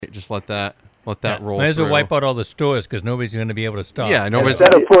just let that roll. Might as well through. wipe out all the stores because nobody's going to be able to stop. Yeah, nobody's.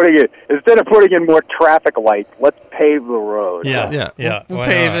 Instead of putting in more traffic lights, let's pave the road. Yeah. We'll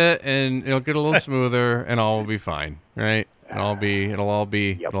pave it, and it'll get a little smoother, and all will be fine, right? It'll all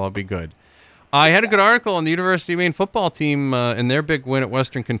be good. I had a good article on the University of Maine football team in their big win at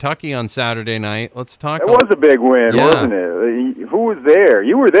Western Kentucky on Saturday night. Let's talk. It was a big win, wasn't it? Who was there?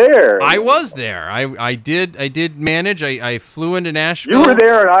 You were there. I was there. I did manage. I flew into Nashville. You were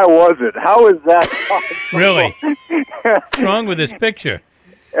there, and I wasn't. How is that possible? Really? What's wrong with this picture?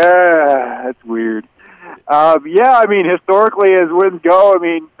 That's weird. Yeah, I mean, historically, as wins go, I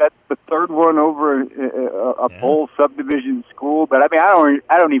mean, that's the third one over a full subdivision school. But I mean,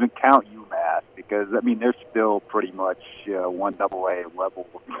 I don't even count UMass because I mean they're still pretty much one AA level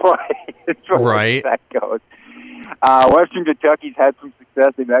of play as far as that goes. Western Kentucky's had some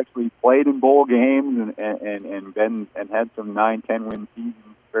success. They've actually played in bowl games and had some 9-10 win seasons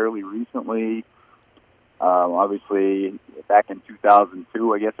fairly recently. Obviously, back in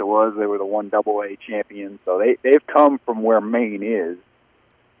 2002, I guess it was, they were the 1 AA champions. So they've come from where Maine is,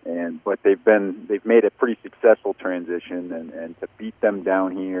 but they've made a pretty successful transition, and to beat them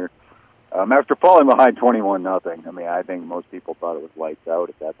down here after falling behind 21-0. I mean, I think most people thought it was lights out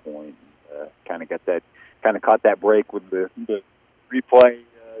at that point. Kind of caught that break with the replay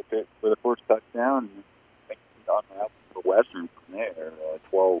for the first touchdown. And on out for Western from there,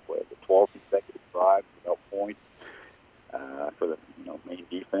 12 consecutive drives without points for the Maine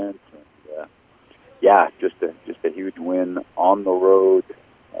defense, and just a huge win on the road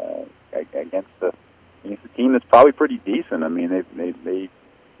against a team that's probably pretty decent. I mean, they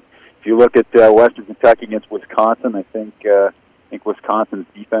if you look at Western Kentucky against Wisconsin, I think Wisconsin's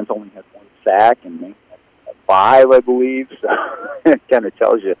defense only has 1 sack and Maine has 5, I believe. So it kind of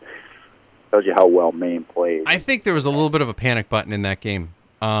tells you how well Maine plays. I think there was a little bit of a panic button in that game.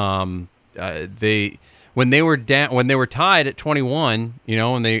 When they were tied at 21,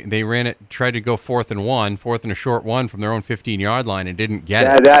 and they ran it, tried to go 4th and a short one from their own 15-yard line and didn't get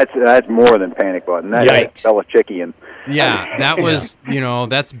it. That's more than panic button. That's Belichickian. Yeah, that was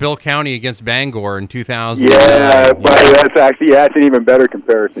that's Bill County against Bangor in 2000. Yeah, but that's an even better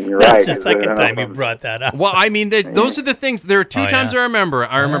comparison. You're right. That's the second time you brought that up. Well, I mean, those are the things. There are two times I remember.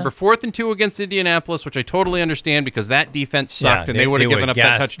 I remember 4th and 2 against Indianapolis, which I totally understand because that defense sucked and they would have given up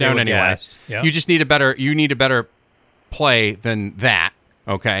that touchdown anyway. Yep. You just need a better play than that.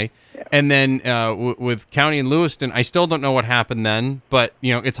 Okay. Yeah. And then with County and Lewiston, I still don't know what happened then, but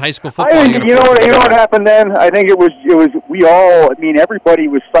it's high school football. You know what happened then? I think it was everybody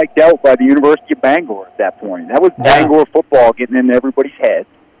was psyched out by the University of Bangor at that point. That was Bangor football getting into everybody's head.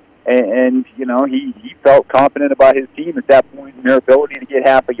 And he felt confident about his team at that point and their ability to get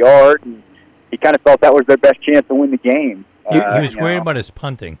half a yard, and he kind of felt that was their best chance to win the game. He was worried about his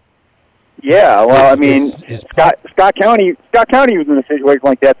punting. Yeah, well, Scott County was in a situation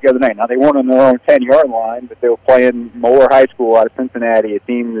like that the other night. Now, they weren't on their own 10-yard line, but they were playing Moeller High School out of Cincinnati, a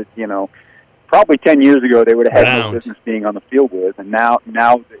team that, probably 10 years ago they would have had no business being on the field with, and now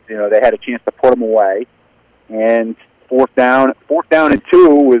they had a chance to put them away. And fourth down and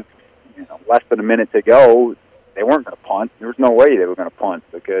 2 with less than a minute to go. They weren't going to punt. There was no way they were going to punt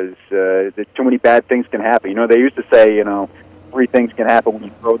because too many bad things can happen. They used to say, 3 things can happen when you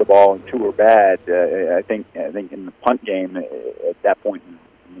throw the ball and 2 are bad. I think in the punt game, at that point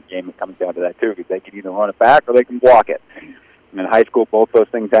in the game, it comes down to that too, because they can either run it back or they can block it. And in high school, both those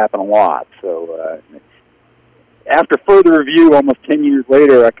things happen a lot. So after further review, almost 10 years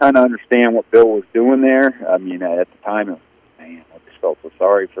later, I kind of understand what Bill was doing there. I mean, at the time, I just felt so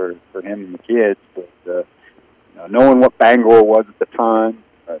sorry for him and the kids. But knowing what Bangor was at the time,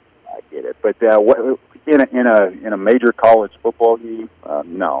 I get it. But in a major college football game,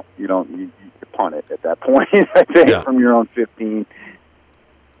 no, you don't. You punt it at that point. I think from your own 15.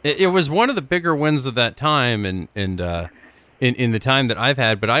 It was one of the bigger wins of that time, and in the time that I've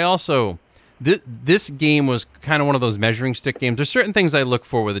had. But I also this game was kind of one of those measuring stick games. There's certain things I look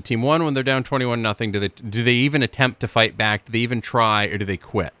for with a team. One, when they're down 21-0, do they even attempt to fight back? Do they even try, or do they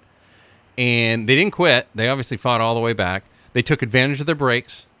quit? And they didn't quit. They obviously fought all the way back. They took advantage of their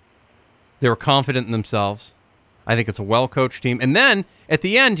breaks. They were confident in themselves. I think it's a well-coached team. And then at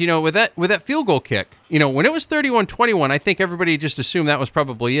the end, with that field goal kick, when it was 31-21, I think everybody just assumed that was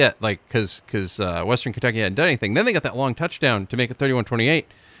probably it, because Western Kentucky hadn't done anything. Then they got that long touchdown to make it 31-28.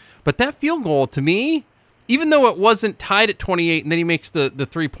 But that field goal, to me, even though it wasn't tied at 28 and then he makes the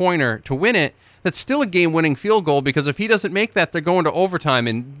three-pointer to win it, that's still a game-winning field goal, because if he doesn't make that, they're going to overtime,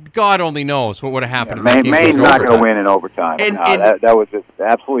 and God only knows what would have happened if that game Maine's goes to not overtime. going to win in overtime. That was just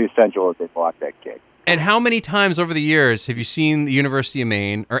absolutely essential that they blocked that kick. And how many times over the years have you seen the University of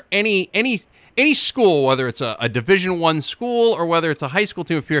Maine or any school, whether it's a Division I school or whether it's a high school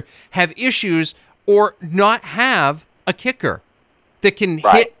team up here, have issues or not have a kicker that can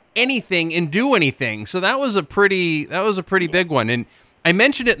hit anything and do anything? So that was a pretty big one. And I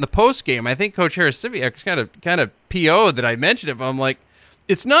mentioned it in the post game. I think Coach Harris-Siviak kind of PO'd that I mentioned it, but I'm like,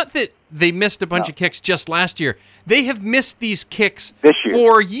 it's not that they missed a bunch of kicks just last year. They have missed these kicks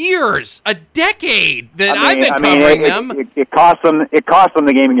for years, a decade that I've been covering them. It cost them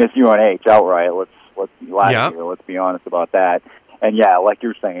the game against UNH outright. Let's be honest about that. And yeah, like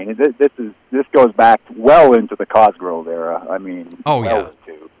you're saying, this goes back well into the Cosgrove era. I mean,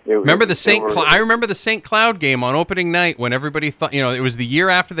 remember the I remember the St. Cloud game on opening night when everybody thought, it was the year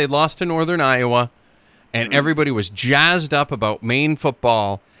after they lost to Northern Iowa, and everybody was jazzed up about Maine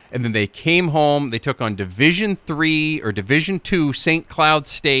football. And then they came home. They took on Division III or Division II St. Cloud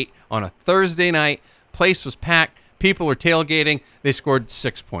State on a Thursday night. Place was packed. People were tailgating. They scored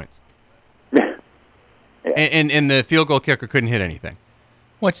 6 points. And the field goal kicker couldn't hit anything.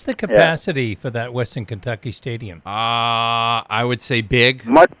 What's the capacity for that Western Kentucky Stadium? I would say big.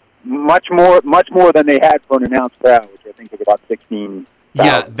 Much more than they had for an announced crowd, which I think was about 16,000.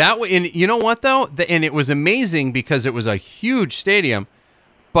 Yeah, and you know what though? And it was amazing because it was a huge stadium.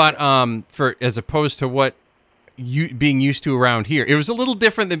 But as opposed to what being used to around here, it was a little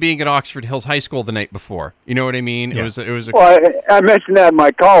different than being at Oxford Hills High School the night before. You know what I mean? Yeah. Well, I mentioned that in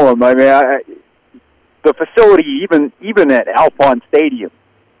my column. I mean, the facility, even at Alphon Stadium,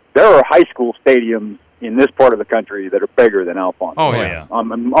 there are high school stadiums in this part of the country that are bigger than Alphon. Oh yeah,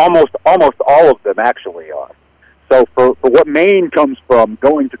 almost all of them actually are. So for what Maine comes from,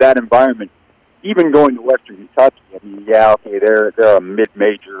 going to that environment. Even going to Western Kentucky, I mean, they're a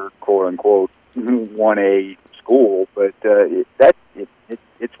mid-major, quote-unquote, 1A school, but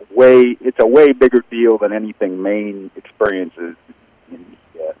it's a way bigger deal than anything Maine experiences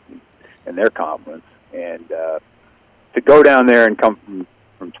in their conference. And to go down there and come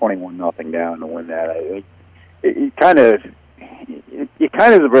from 21-0 down to win that, it kind of is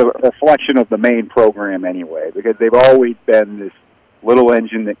a reflection of the Maine program anyway, because they've always been this little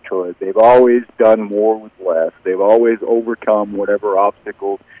engine that could. They've always done more with less. They've always overcome whatever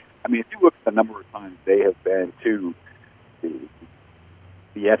obstacles. I mean, if you look at the number of times they have been to the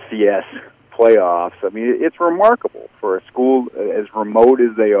FCS playoffs, I mean, it's remarkable for a school as remote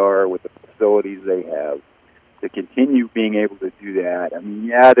as they are with the facilities they have to continue being able to do that. I mean,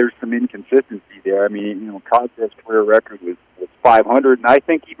 there's some inconsistency there. I mean, Cosgrove's career record was 500, and I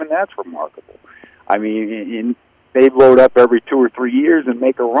think even that's remarkable. I mean, they load up every 2 or 3 years and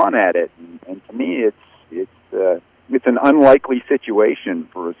make a run at it. And to me, it's an unlikely situation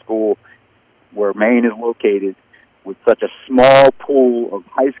for a school where Maine is located with such a small pool of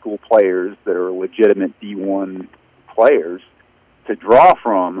high school players that are legitimate D1 players to draw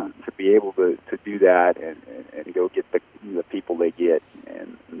from, to be able to do that and go get the people they get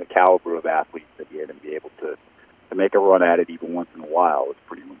and the caliber of athletes they get and be able to make a run at it even once in a while is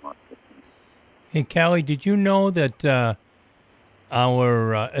pretty remarkable. Hey, Kalle, did you know that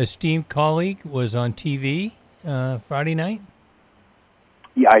our esteemed colleague was on TV Friday night?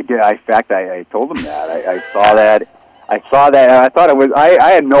 Yeah, I did. In fact, I told him that. I saw that. And I thought it was.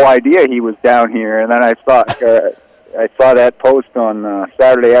 I had no idea he was down here, and then I saw that post on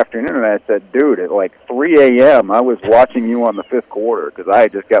Saturday afternoon, and I said, "Dude, at like 3 a.m., I was watching you on the fifth quarter because I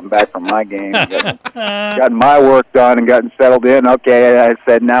had just gotten back from my game, and gotten my work done, and gotten settled in." Okay, I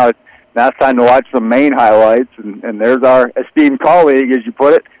said, now it's time to watch some Maine highlights, and there's our esteemed colleague, as you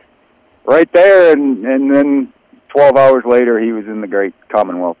put it, right there, and then 12 hours later, he was in the great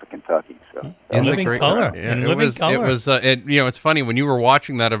Commonwealth of Kentucky. So in living color. It's funny when you were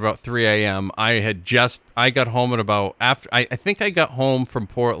watching that about 3 a.m. I got home at about I think I got home from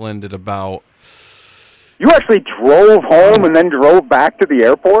Portland at about. You actually drove home and then drove back to the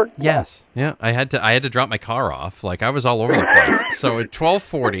airport? Yes. Yeah, I had to drop my car off. Like, I was all over the place. So at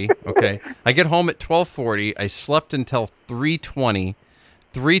 12:40, okay, I get home at 12:40. I slept until 3:20.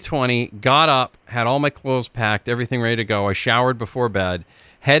 3:20, got up, had all my clothes packed, everything ready to go. I showered before bed,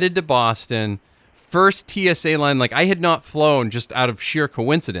 headed to Boston. First TSA line, like I had not flown just out of sheer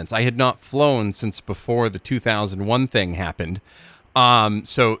coincidence. I had not flown since before the 2001 thing happened.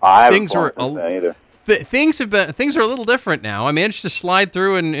 So things were things are a little different now. I managed to slide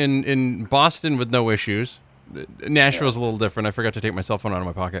through in Boston with no issues. Nashville's a little different. I forgot to take my cell phone out of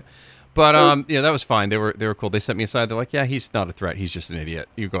my pocket. But yeah, that was fine. They were cool. They sent me aside. They're like, yeah, he's not a threat. He's just an idiot.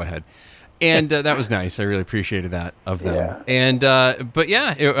 You go ahead. And that was nice. I really appreciated that of them. Yeah. And but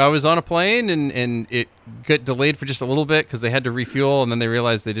yeah, I was on a plane and it got delayed for just a little bit because they had to refuel, and then they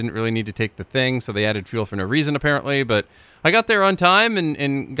realized they didn't really need to take the thing, so they added fuel for no reason apparently. But I got there on time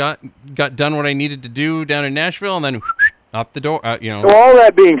and got done what I needed to do down in Nashville, and then up the door. So all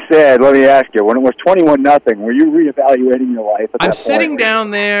that being said, let me ask you: when it was 21-0, were you reevaluating your life? I'm sitting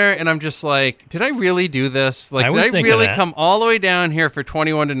down there, and I'm just like, did I really do this? Like, did I really come all the way down here for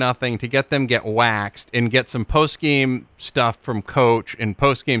 21-0 to get them get waxed and get some post-game stuff from coach and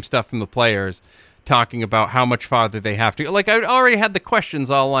post-game stuff from the players talking about how much farther they have to? Like, I already had the questions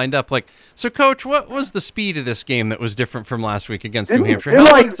all lined up. Like, so coach, what was the speed of this game that was different from last week against New Hampshire? How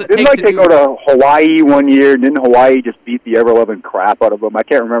long does it take to they go to Hawaii one year? Didn't Hawaii just beat the ever-loving crap out of them? I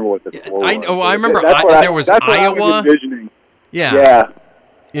can't remember what the score was. I remember there was Iowa. Yeah.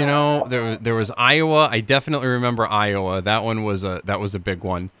 You know, there was Iowa. I definitely remember Iowa. That one was a big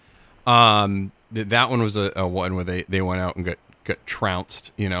one. That one was a one where they went out and got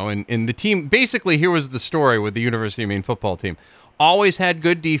trounced, you know, and the team, basically, here was the story with the University of Maine football team. Always had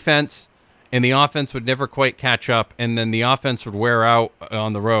good defense, and the offense would never quite catch up, and then the offense would wear out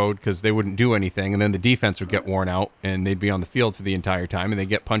on the road because they wouldn't do anything, and then the defense would get worn out, and they'd be on the field for the entire time, and they'd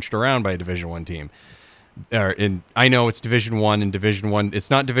get punched around by a Division I team. And I know it's Division I and Division I. It's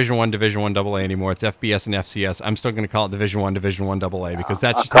not Division I AA anymore. It's FBS and FCS. I'm still going to call it Division I AA because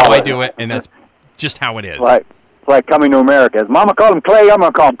that's just how I do it, and that's just how it is. Right. It's like coming to America. As Mama called him Clay, I'm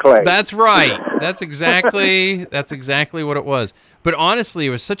going to call him Clay. That's right. That's exactly what it was. But honestly,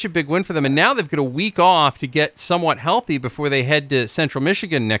 it was such a big win for them. And now they've got a week off to get somewhat healthy before they head to Central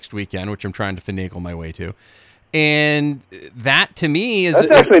Michigan next weekend, which I'm trying to finagle my way to. And that, to me, is...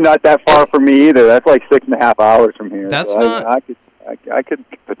 That's actually not that far from me either. That's like 6.5 hours from here. That's so not... I could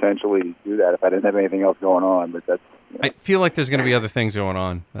potentially do that if I didn't have anything else going on, but that's... I feel like there's going to be other things going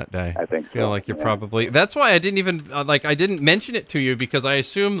on that day. I think so. I feel like you're probably... That's why I didn't even... I didn't mention it to you because I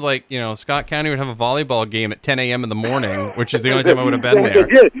assumed, Scott County would have a volleyball game at 10 a.m. in the morning, which is the only time I would have been there.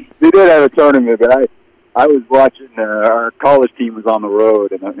 They did have a tournament, but I was watching... our college team was on the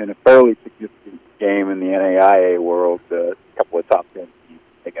road in a fairly significant game in the NAIA world. A couple of top 10 teams,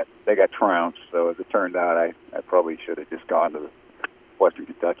 they got trounced. So as it turned out, I probably should have just gone to the Western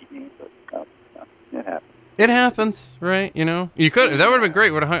Kentucky game, but it happened. It happens, right? You know, you could. That would have been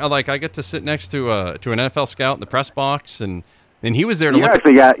great. I get to sit next to an NFL scout in the press box, and he was there to look.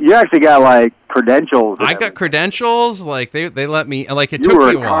 You actually got like credentials. I got credentials. Like they let me. Like it you took were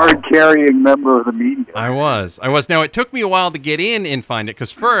me a while. Card-carrying member of the media. I was. Now it took me a while to get in and find it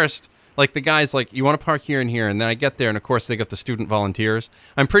because first, like the guys, like you want to park here and here, and then I get there, and of course they got the student volunteers.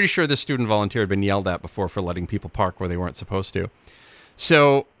 I'm pretty sure this student volunteer had been yelled at before for letting people park where they weren't supposed to.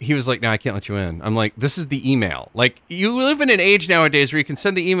 So he was like, no, I can't let you in. I'm like, this is the email. Like, you live in an age nowadays where you can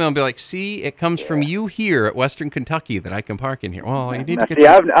send the email and be like, see, it comes from you here at Western Kentucky that I can park in here. Well, you need to get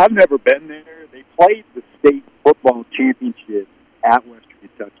I've never been there. They played the state football championship at Western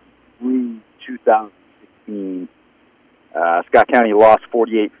Kentucky through 2016. Scott County lost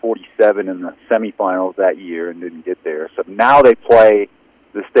 48-47 in the semifinals that year and didn't get there. So now they play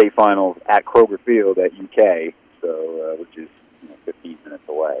the state finals at Kroger Field at UK, so which is 15 minutes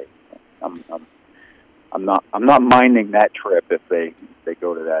away. I'm not minding that trip if they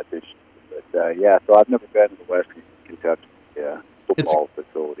go to that this year. But so I've never been to the Western Kentucky football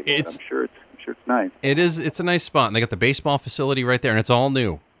facility. I'm sure it's nice. It's a nice spot. And they got the baseball facility right there, and it's all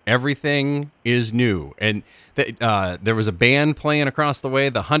new. Everything is new. And there was a band playing across the way.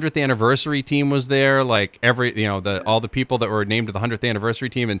 The 100th anniversary team was there. Like all the people that were named to the 100th anniversary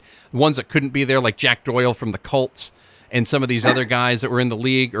team, and the ones that couldn't be there, like Jack Doyle from the Colts. And some of these other guys that were in the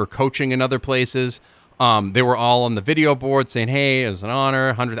league or coaching in other places, they were all on the video board saying, "Hey, it was an honor."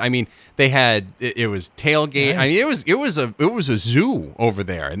 100. I mean, they had it was tailgate. Nice. I mean, it was a zoo over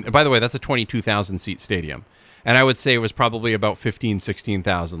there. And by the way, that's a 22,000 seat stadium, and I would say it was probably about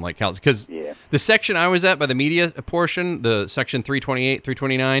 16,000 like Cal, because the section I was at by the media portion, the section 328,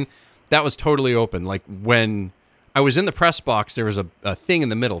 329, that was totally open. Like when I was in the press box, there was a thing in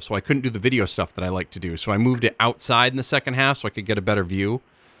the middle, so I couldn't do the video stuff that I like to do. So I moved it outside in the second half so I could get a better view.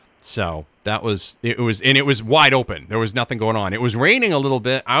 So it was wide open. There was nothing going on. It was raining a little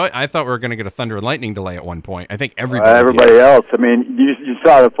bit. I thought we were going to get a thunder and lightning delay at one point. I think everybody else. I mean, you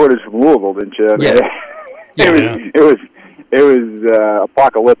saw the footage from Louisville, didn't you? It was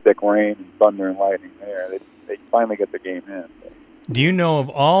apocalyptic rain and thunder and lightning there. They finally get the game in. Do you know of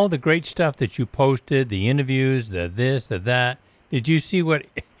all the great stuff that you posted, the interviews, the this, the that? Did you see what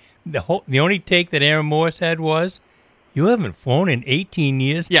the only take that Aaron Morse had was You haven't flown in 18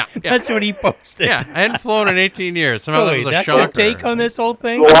 years? Yeah. That's what he posted. Yeah, I hadn't flown in 18 years. Somehow that was a that's shocker. your take on this whole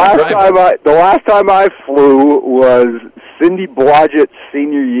thing? The last time I flew was Cindy Blodgett's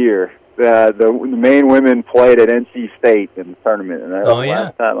senior year. The main women played at NC State in the tournament, and that was the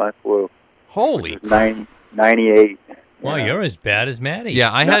last time I flew. Holy 98. Wow, you're as bad as Maddie.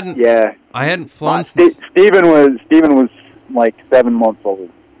 Yeah, I hadn't. Yeah, I hadn't flown since. Stephen was like 7 months old.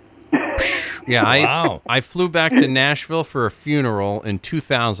 Yeah, Wow. I flew back to Nashville for a funeral in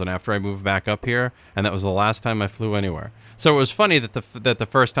 2000 after I moved back up here, and that was the last time I flew anywhere. So it was funny that the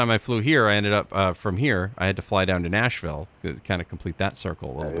first time I flew here, I ended up from here. I had to fly down to Nashville to kind of complete that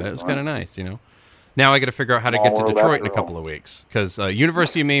circle a little bit. It was kind of nice, you know. Now I got to figure out how to get to Detroit in a couple of weeks because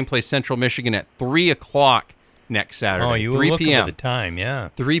University of Maine plays Central Michigan at 3:00 next Saturday. Oh, you were 3 looking p.m. at the time, yeah.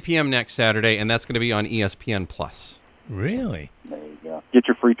 3 p.m. next Saturday, and that's going to be on ESPN Plus. Really? There you go. Get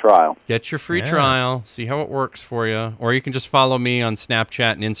your free trial. Get your free trial. See how it works for you. Or you can just follow me on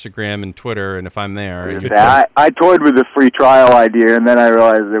Snapchat and Instagram and Twitter, and if I'm there. I toyed with the free trial idea, and then I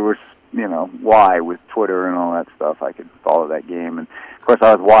realized there was, why with Twitter and all that stuff. I could follow that game. And, of course,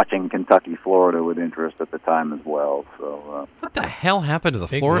 I was watching Kentucky, Florida with interest at the time as well. So what the hell happened to the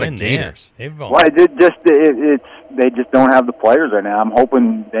Florida Gators? Well, they just don't have the players right now. I'm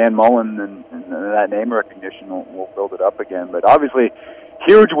hoping Dan Mullen and that name recognition will build it up again. But obviously,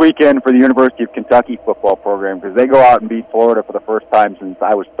 huge weekend for the University of Kentucky football program because they go out and beat Florida for the first time since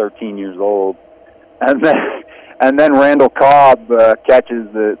I was 13 years old. And then Randall Cobb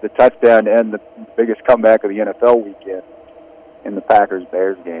catches the touchdown to end the biggest comeback of the NFL weekend in the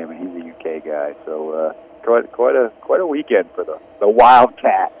Packers-Bears game, and he's a UK guy. So quite a weekend for the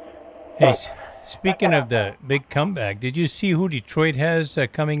Wildcats. Hey, speaking of the big comeback, did you see who Detroit has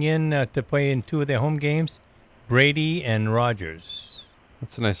coming in to play in two of their home games? Brady and Rodgers.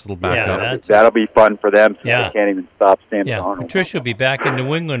 That's a nice little backup. Yeah, that'll be fun for them. So they can't even stop Sam Darnold. Patricia will be back in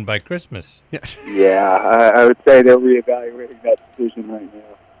New England by Christmas. Yeah, I would say they're reevaluating that decision right now.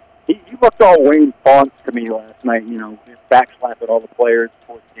 He looked all Wayne Fonts to me last night. Backslapping all the players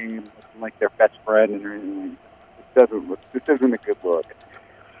before the game, looking like their best friend, and this isn't a good look.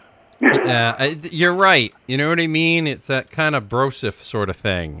 Yeah, you're right. You know what I mean? It's that kind of brosif sort of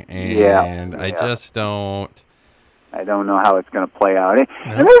thing, and I just don't. I don't know how it's going to play out.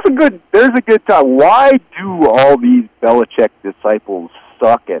 And there's a good time. Why do all these Belichick disciples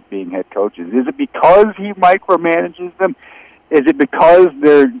suck at being head coaches? Is it because he micromanages them? Is it because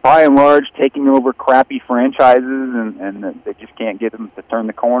they're, by and large, taking over crappy franchises and they just can't get them to turn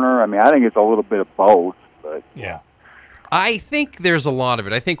the corner? I mean, I think it's a little bit of both. But yeah. I think there's a lot of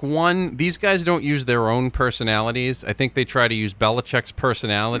it. I think, one, these guys don't use their own personalities. I think they try to use Belichick's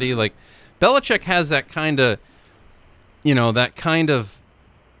personality. Like, Belichick has that kind of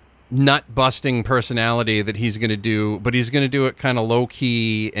nut-busting personality that he's going to do, but he's going to do it kind of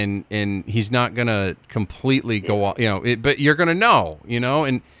low-key, and he's not going to completely go off, but you're going to know,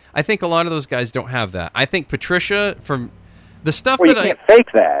 and I think a lot of those guys don't have that. I think Patricia, from the stuff you can't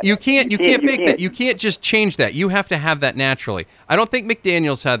fake that. You can't fake that. You can't just change that. You have to have that naturally. I don't think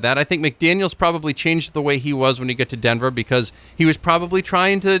McDaniels had that. I think McDaniels probably changed the way he was when he got to Denver because he was probably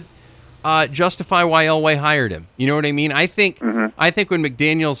trying to justify why Elway hired him. You know what I mean? I think when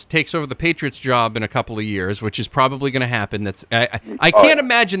McDaniels takes over the Patriots job in a couple of years, which is probably going to happen, I can't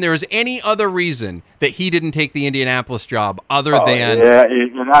imagine there is any other reason that he didn't take the Indianapolis job other than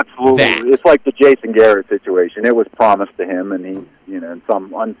absolutely. that. It's like the Jason Garrett situation. It was promised to him, and he's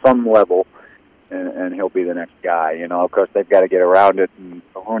on some level, and he'll be the next guy. Of course they've got to get around it, and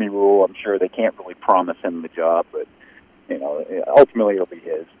the Rooney Rule. I'm sure they can't really promise him the job, but ultimately it'll be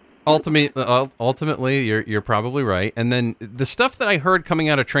his. Ultimately, you're probably right. And then the stuff that I heard coming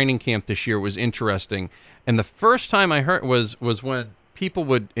out of training camp this year was interesting. And the first time I heard was when people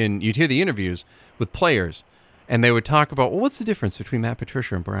you'd hear the interviews with players, and they would talk about, well, what's the difference between Matt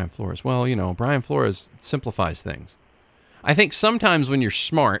Patricia and Brian Flores? Well, Brian Flores simplifies things. I think sometimes when you're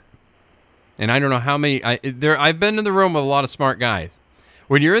smart, and I don't know how many I've been in the room with a lot of smart guys.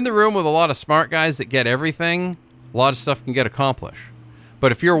 When you're in the room with a lot of smart guys that get everything, a lot of stuff can get accomplished.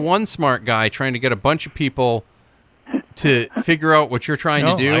 But if you're one smart guy trying to get a bunch of people to figure out what you're trying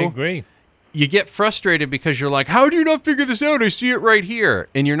to do, I agree. You get frustrated because you're like, how do you not figure this out? I see it right here.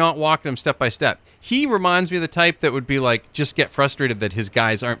 And you're not walking them step by step. He reminds me of the type that would be like, just get frustrated that his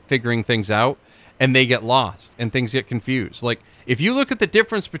guys aren't figuring things out and they get lost and things get confused. Like, if you look at the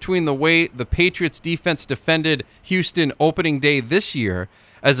difference between the way the Patriots defense defended Houston opening day this year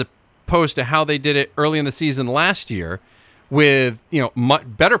as opposed to how they did it early in the season last year, with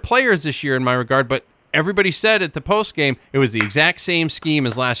better players this year in my regard, but everybody said at the post game it was the exact same scheme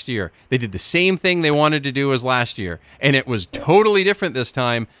as last year. They did the same thing they wanted to do as last year, and it was totally different this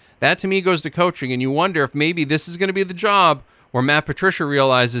time. That to me goes to coaching, and you wonder if maybe this is going to be the job where Matt Patricia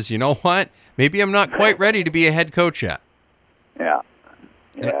realizes, you know what, maybe I'm not quite ready to be a head coach yet. Yeah.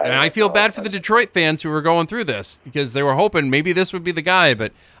 And I feel bad for the Detroit fans who were going through this because they were hoping maybe this would be the guy.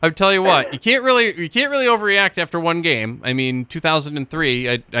 But I'll tell you what, you can't really overreact after one game. I mean,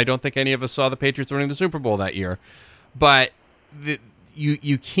 2003, I don't think any of us saw the Patriots winning the Super Bowl that year. But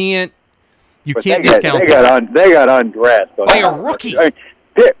you can't discount that. They got undressed by a rookie. I mean,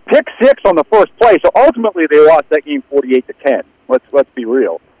 pick 6 on the first play. So ultimately, they lost that game 48-10. Let's be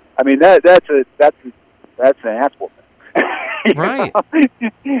real. I mean that's an ass whooping. Right.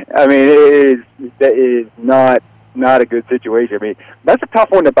 I mean, it is not a good situation. I mean, that's a tough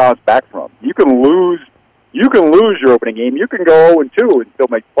one to bounce back from. You can lose your opening game. You can go 0-2 and still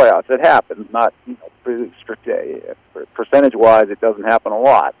make the playoffs. It happens. Not percentage-wise, it doesn't happen a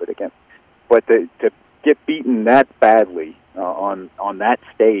lot. But to get beaten that badly on that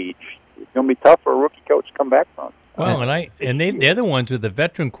stage, it's going to be tough for a rookie coach to come back from. Well, they're the ones with the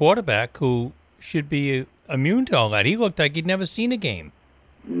veteran quarterback who should be immune to all that. He looked like he'd never seen a game.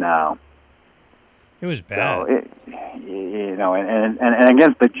 No. It was bad. So and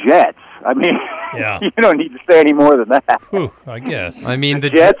against the Jets, I mean, yeah. You don't need to say any more than that. Whew, I guess. I mean, the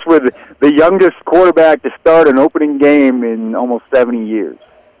Jets were the youngest quarterback to start an opening game in almost 70 years.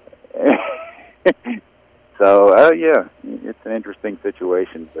 So, yeah, it's an interesting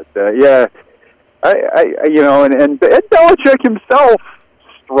situation. But, yeah, and Belichick himself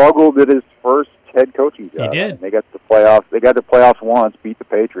struggled at his first head coaching job. He did. They got to the playoffs. They got to the playoffs once, beat the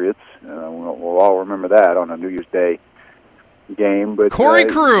Patriots. We'll all remember that on a New Year's Day game. But Corey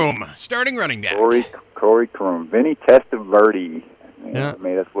Kroom, starting running back. Corey Kroom, Vinny Testaverde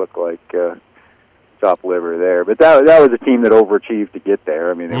made us look like chopped liver there. But that was a team that overachieved to get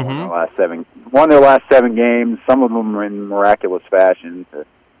there. I mean, they won their last seven games. Some of them were in miraculous fashion to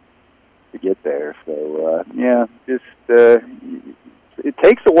get there. So it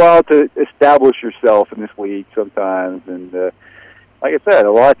takes a while to establish yourself in this league sometimes, and like I said,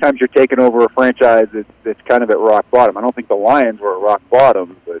 a lot of times you're taking over a franchise that's kind of at rock bottom. I don't think the Lions were at rock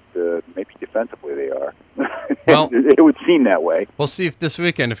bottom, but maybe defensively they are. Well, it would seem that way. We'll see if this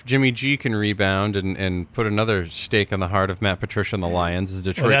weekend, if Jimmy G can rebound and put another stake on the heart of Matt Patricia and the Lions, as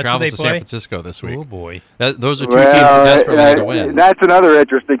Detroit travels to San Francisco this week. Oh, boy. Those are two teams that desperately need to win. That's another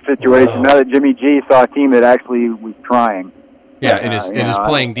interesting situation. Now that Jimmy G saw a team that actually was trying. Yeah, it is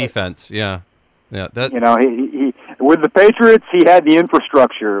playing defense. Yeah. Yeah, he with the Patriots, he had the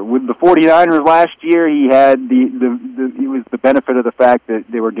infrastructure. With the 49ers last year, he had he was the benefit of the fact that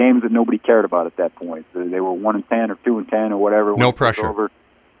there were games that nobody cared about at that point. So they were 1-10 or 2-10 or whatever. No pressure.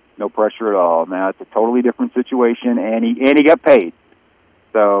 No pressure at all. Now it's a totally different situation, and he got paid.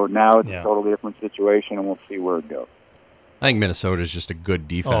 So now it's a totally different situation, and we'll see where it goes. I think Minnesota is just a good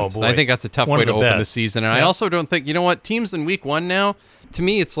defense. Oh, boy. I think that's a tough way to open the season. And I also don't think, teams in week 1 now, to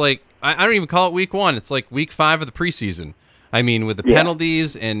me, it's like, I don't even call it week 1. It's like week 5 of the preseason. I mean, with the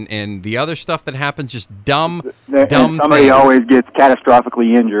penalties and the other stuff that happens, just dumb somebody things. Always gets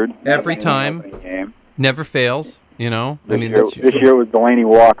catastrophically injured. Every time. Never fails, This year was Delaney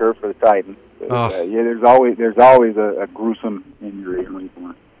Walker for the Titans. There's always a gruesome injury in week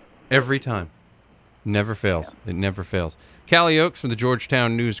 1. Every time. Never fails. Yeah. It never fails. Kalle Oakes from the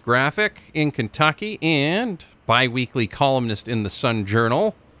Georgetown News-Graphic in Kentucky and bi-weekly columnist in the Sun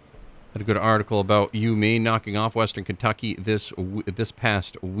Journal. Had a good article about UMaine knocking off Western Kentucky this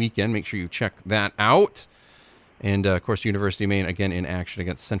past weekend. Make sure you check that out. And, of course, University of Maine, again, in action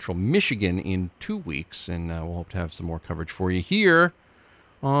against Central Michigan in 2 weeks. And we'll hope to have some more coverage for you here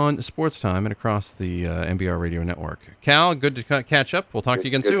on Sports Time and across the NBR Radio Network. Cal, good to catch up. We'll talk to you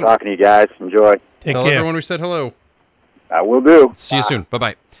again soon. Good talking to you guys. Enjoy. Tell everyone we said hello. I will do. See you soon.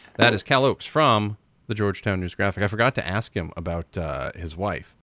 Bye-bye. That is Kalle Oakes from the Georgetown News-Graphic. I forgot to ask him about his wife.